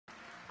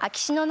秋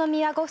篠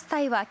宮ご夫妻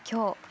は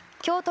今日、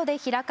京都で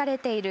開かれ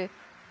ている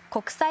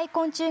国際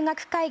昆虫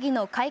学会議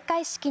の開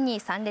会式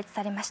に参列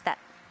されました。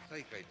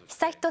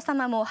悠仁さ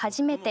まも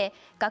初めて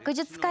学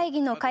術会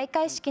議の開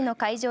会式の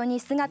会場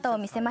に姿を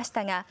見せまし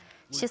たが、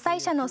主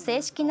催者の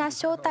正式な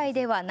招待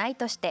ではない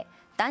として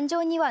壇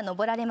上には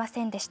登られま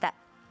せんでした。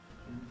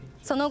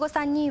その後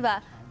3人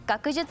は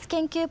学術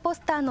研究ポ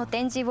スターの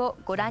展示を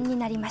ご覧に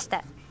なりまし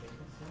た。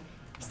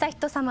悠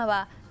仁さま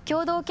は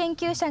共同研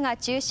究者が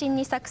中心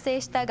に作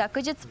成した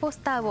学術ポス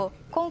ターを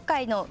今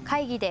回の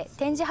会議で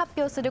展示発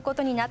表するこ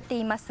とになって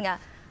いますが、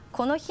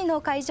この日の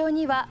会場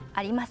には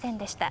ありません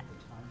でした。